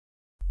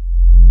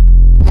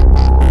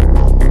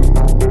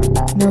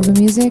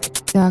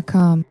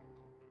NovaMusic.com.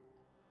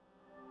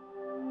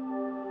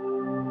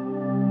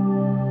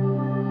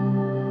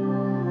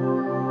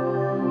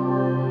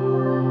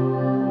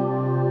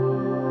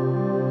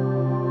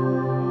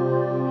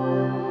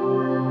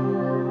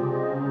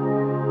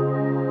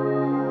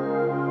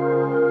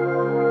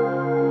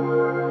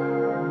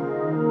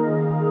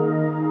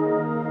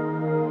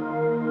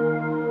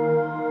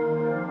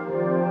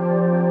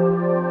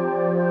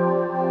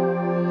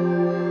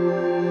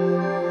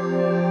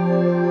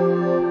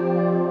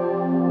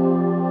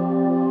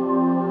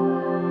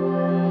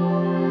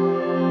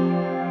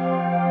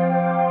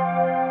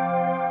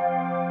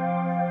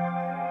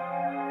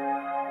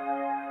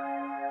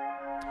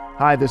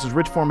 Hi, this is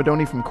Rich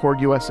Formidoni from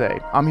KORG USA.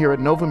 I'm here at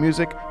Nova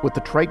Musik with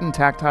the TRITON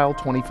Taktile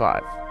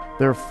 25.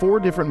 There are 4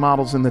 different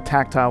models in the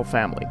Taktile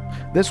family.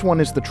 This one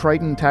is the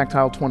TRITON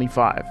Taktile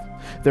 25.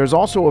 There's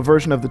also a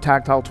version of the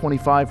Taktile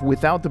 25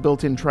 without the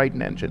built-in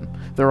TRITON engine.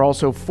 There are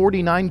also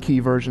 49-key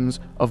versions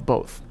of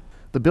both.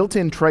 The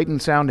built-in TRITON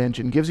sound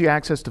engine gives you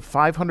access to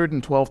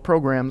 512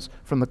 programs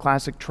from the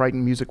classic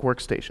TRITON music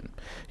workstation.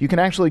 You can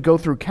actually go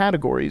through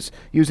categories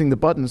using the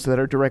buttons that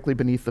are directly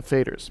beneath the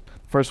faders.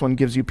 First one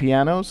gives you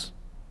pianos.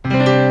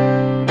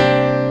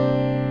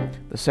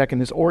 The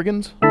second is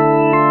organs.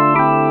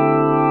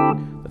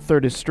 The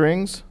third is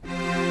strings.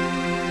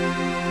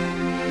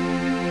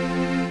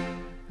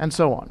 And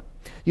so on.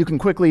 You can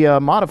quickly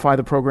modify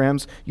the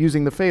programs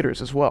using the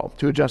faders as well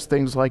to adjust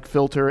things like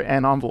filter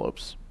and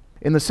envelopes.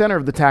 In the center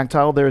of the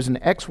Taktile there is an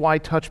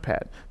XY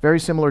touchpad, very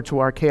similar to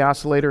our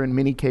Kaossilator and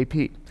Mini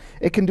KP.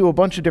 It can do a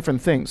bunch of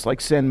different things like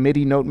send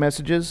MIDI note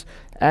messages,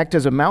 act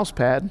as a mouse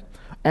pad,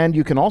 and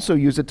you can also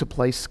use it to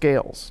play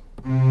scales.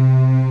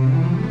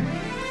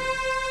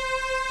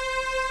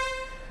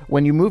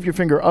 When you move your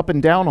finger up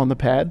and down on the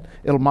pad,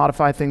 it'll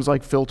modify things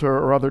like filter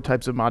or other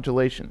types of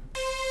modulation.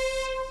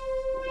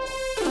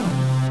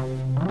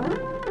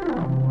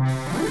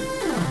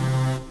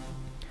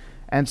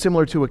 And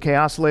similar to a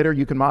Kaossilator,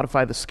 you can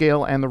modify the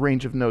scale and the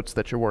range of notes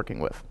that you're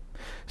working with.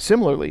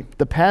 Similarly,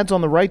 the pads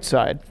on the right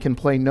side can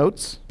play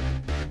notes,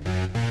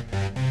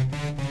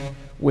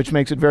 which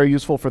makes it very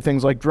useful for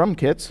things like drum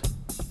kits.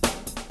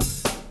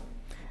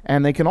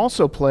 And they can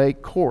also play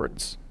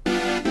chords.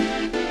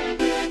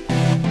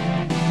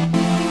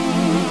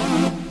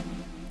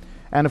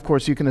 And of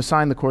course you can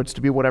assign the chords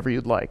to be whatever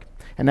you'd like.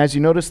 And as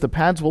you notice, the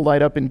pads will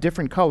light up in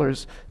different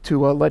colors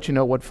to let you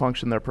know what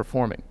function they're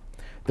performing.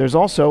 There's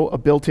also a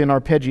built-in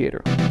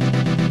arpeggiator.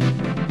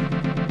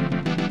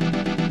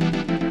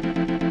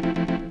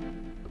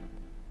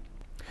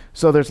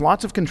 So there's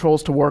lots of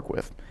controls to work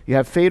with. You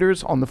have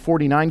faders on the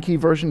 49-key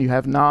version, you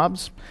have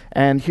knobs,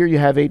 and here you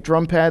have 8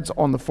 drum pads.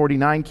 On the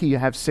 49-key you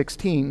have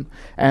 16,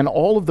 and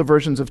all of the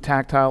versions of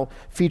Taktile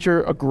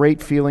feature a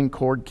great feeling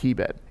Korg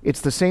keybed.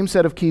 It's the same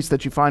set of keys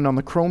that you find on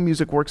the KROME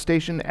music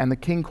workstation and the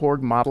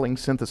KingKORG modeling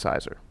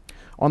synthesizer.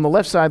 On the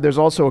left side there's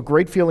also a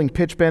great feeling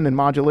pitch bend and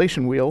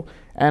modulation wheel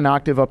and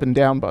octave up and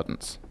down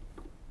buttons.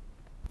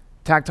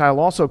 Taktile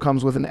also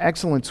comes with an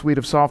excellent suite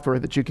of software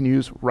that you can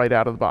use right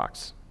out of the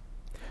box.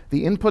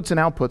 The inputs and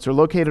outputs are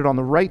located on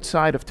the right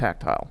side of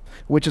Taktile,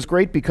 which is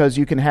great because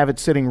you can have it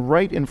sitting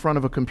right in front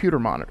of a computer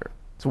monitor.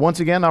 So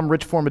once again, I'm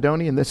Rich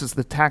Formidoni, and this is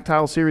the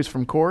Taktile series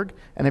from KORG.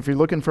 And if you're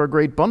looking for a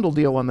great bundle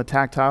deal on the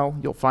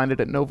Taktile, you'll find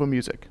it at Nova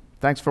Musik.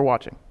 Thanks for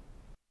watching.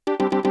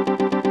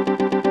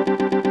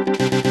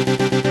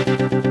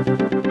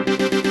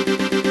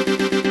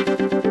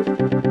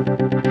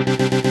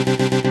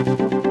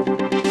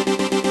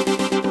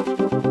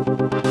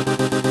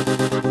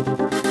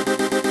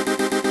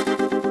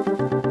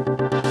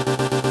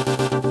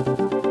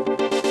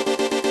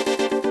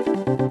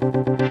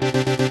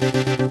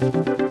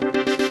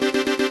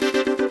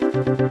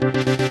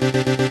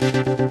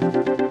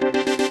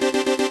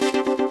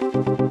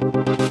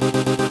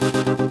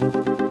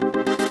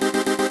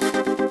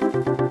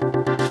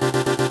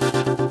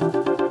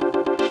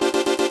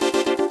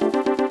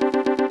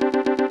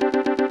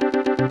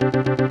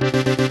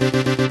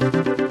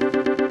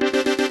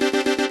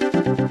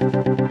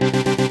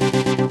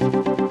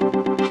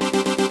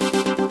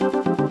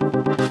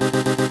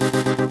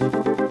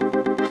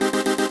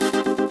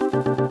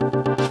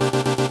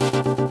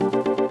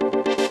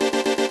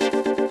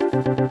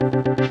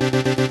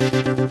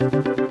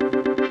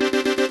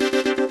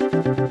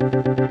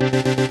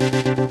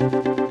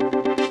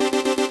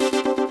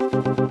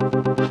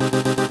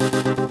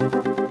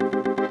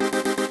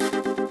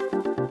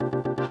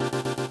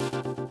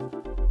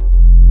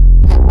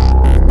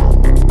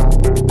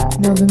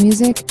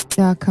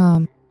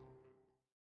 NovaMusic.com.